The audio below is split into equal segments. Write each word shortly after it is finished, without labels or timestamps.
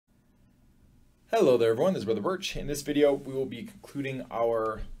Hello there everyone, this is Brother Birch. In this video, we will be concluding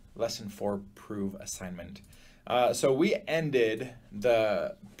our lesson 4 prove assignment. So we ended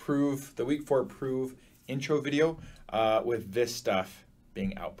the week 4 prove intro video with this stuff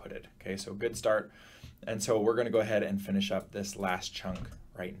being outputted. Okay, so good start. And so we're gonna go ahead and finish up this last chunk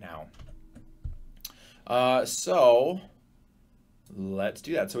right now. So let's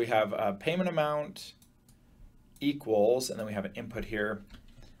do that. So we have payment amount equals, and then we have an input here.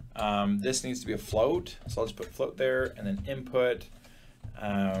 This needs to be a float, so I'll just put float there, and then input.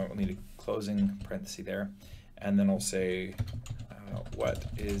 We'll need a closing parenthesis there, and then I'll say what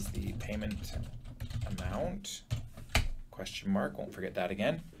is the payment amount? Question mark, won't forget that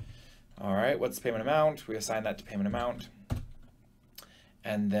again. All right, what's the payment amount? We assign that to payment amount,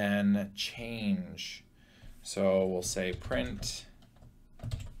 and then change. So we'll say print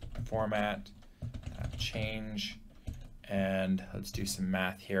format change. And let's do some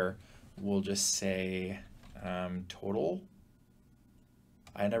math here. We'll just say total.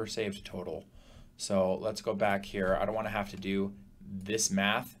 I never saved total. So let's go back here. I don't want to have to do this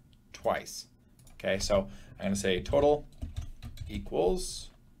math twice. Okay, so I'm going to say total equals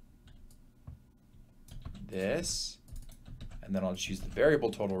this. And then I'll just use the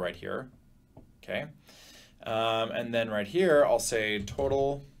variable total right here. Okay. And then right here, I'll say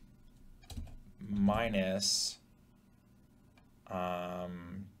total minus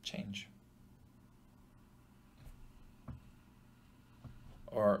change,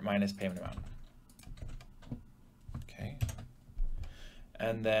 or minus payment amount. Okay,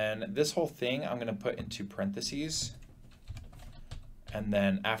 and then this whole thing I'm going to put into parentheses, and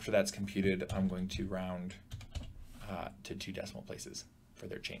then after that's computed, I'm going to round to 2 decimal places for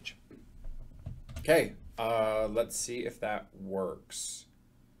their change. Okay, let's see if that works.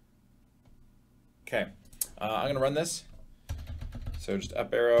 Okay, I'm going to run this. So just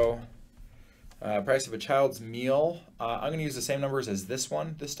up arrow, price of a child's meal. I'm going to use the same numbers as this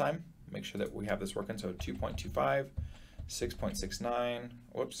one this time. Make sure that we have this working. So 2.25, 6.69,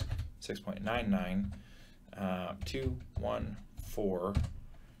 whoops, 6.99, 214,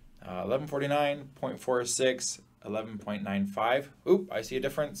 1149.46, 11.95. Oop, I see a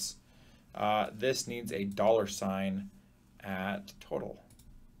difference. This needs a $sign at total.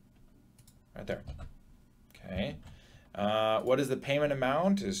 Right there. Okay. What is the payment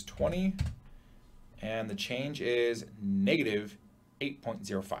amount? Is 20, and the change is negative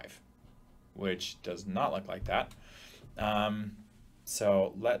 8.05, which does not look like that.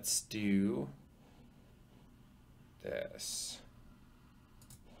 So let's do this.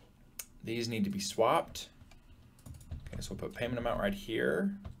 These need to be swapped. Okay, so we'll put payment amount right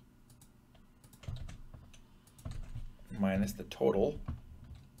here, minus the total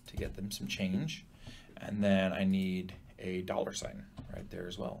to get them some change. And then I need a $sign right there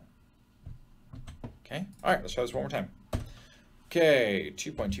as well. Okay, all right, let's try this one more time. Okay,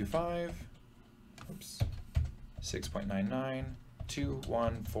 2.25, oops, 6.99,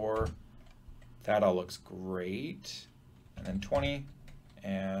 214, that all looks great. And then 20,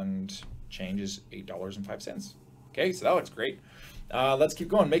 and change is $8.05. Okay, so that looks great. Let's keep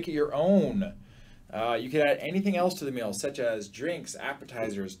going, make it your own. You can add anything else to the meal, such as drinks,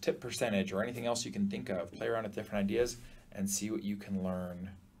 appetizers, tip percentage, or anything else you can think of. Play around with different ideas and see what you can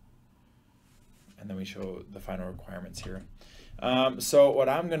learn. And then we show the final requirements here. So what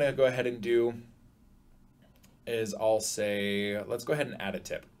I'm going to go ahead and do is I'll say, let's go ahead and add a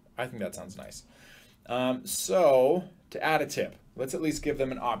tip. I think that sounds nice. So to add a tip, let's at least give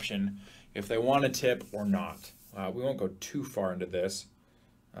them an option if they want a tip or not. We won't go too far into this.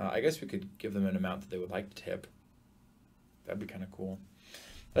 I guess we could give them an amount that they would like to tip. That'd be kind of cool.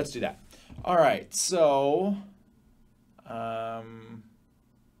 Let's do that. All right, so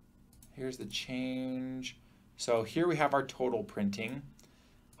here's the change. So here we have our total printing.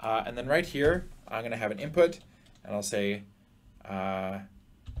 And then right here, I'm going to have an input, and I'll say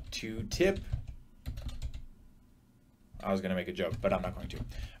to tip. I was going to make a joke, but I'm not going to.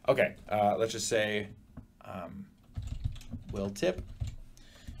 Okay, let's just say will tip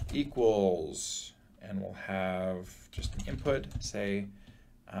equals, and we'll have just an input, say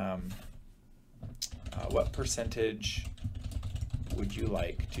what percentage would you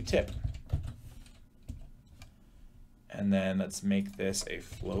like to tip? And then let's make this a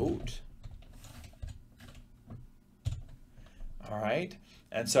float. All right,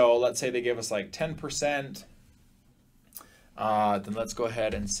 and so let's say they give us like 10%. Then let's go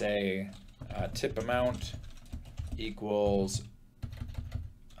ahead and say tip amount equals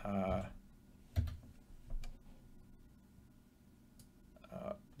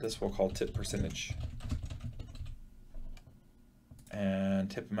this we'll call tip percentage. and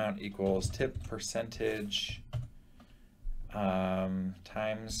tip amount equals tip percentage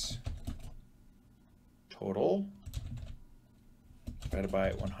times total divided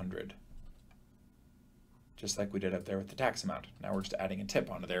by 100. Just like we did up there with the tax amount. Now we're just adding a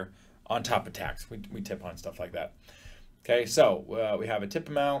tip onto there on top of tax. We tip on stuff like that. Okay, so we have a tip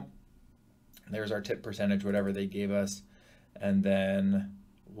amount. There's our tip percentage, whatever they gave us. And then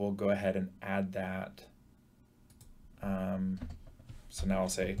we'll go ahead and add that. So now I'll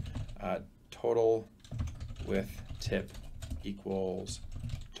say total with tip equals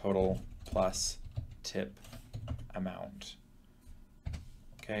total plus tip amount.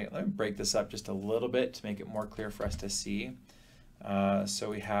 Okay, let me break this up just a little bit to make it more clear for us to see. So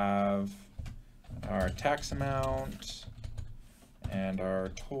we have our tax amount and our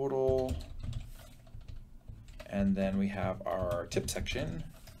total, and then we have our tip section.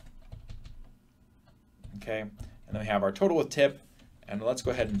 Okay, and then we have our total with tip, and let's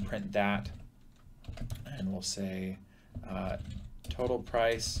go ahead and print that, and we'll say total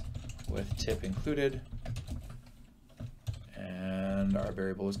price with tip included, and our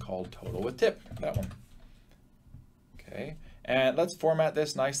variable is called total with tip, that one. Okay, and let's format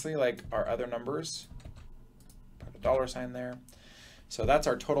this nicely like our other numbers. Put a $sign there. So that's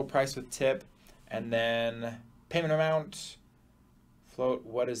our total price with tip, and then payment amount, float,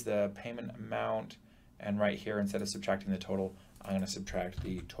 what is the payment amount? And right here, instead of subtracting the total, I'm going to subtract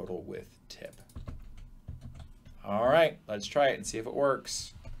the total with tip. All right, let's try it and see if it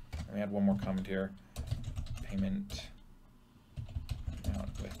works. Let me add one more comment here. Payment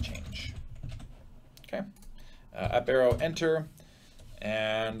amount with change. Okay, up arrow, enter,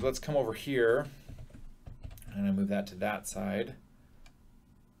 and let's come over here. I'm going to move that to that side.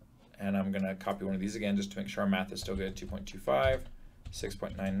 And I'm going to copy one of these again just to make sure our math is still good. 2.25,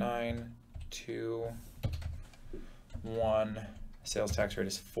 6.99, 2, 1. Sales tax rate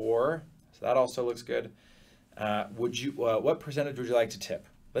is 4. So that also looks good. What percentage would you like to tip?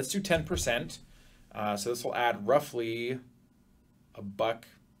 Let's do 10%. So this will add roughly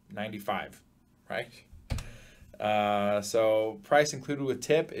 $1.95, right? So price included with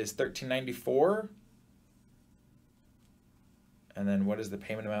tip is $13.94. And then what is the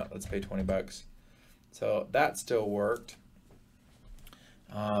payment amount? Let's pay 20 bucks. So that still worked.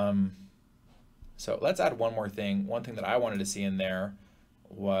 So let's add one more thing. One thing that I wanted to see in there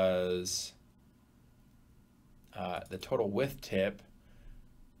was the total with tip.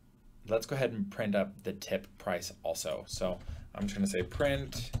 Let's go ahead and print up the tip price also. So I'm just going to say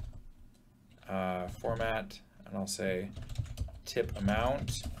print format, and I'll say tip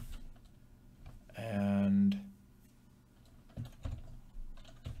amount, and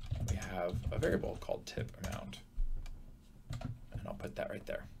we have a variable called tip amount, and I'll put that right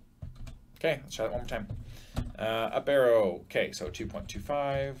there. Okay, let's try that one more time. Up arrow. Okay, so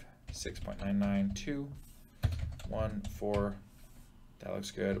 2.25, 6.99, 2, 1, 4. That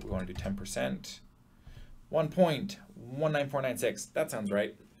looks good. We want to do 10%. 1.19496. That sounds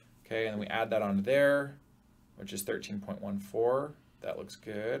right. Okay, and then we add that onto there, which is 13.14. That looks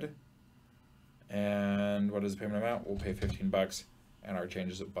good. And what is the payment amount? We'll pay 15 bucks, and our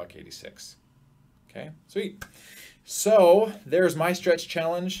change is $1.86. Okay, sweet. So there's my stretch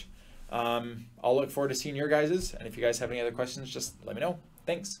challenge. I'll look forward to seeing your guys's, and if you guys have any other questions, just let me know.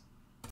 Thanks.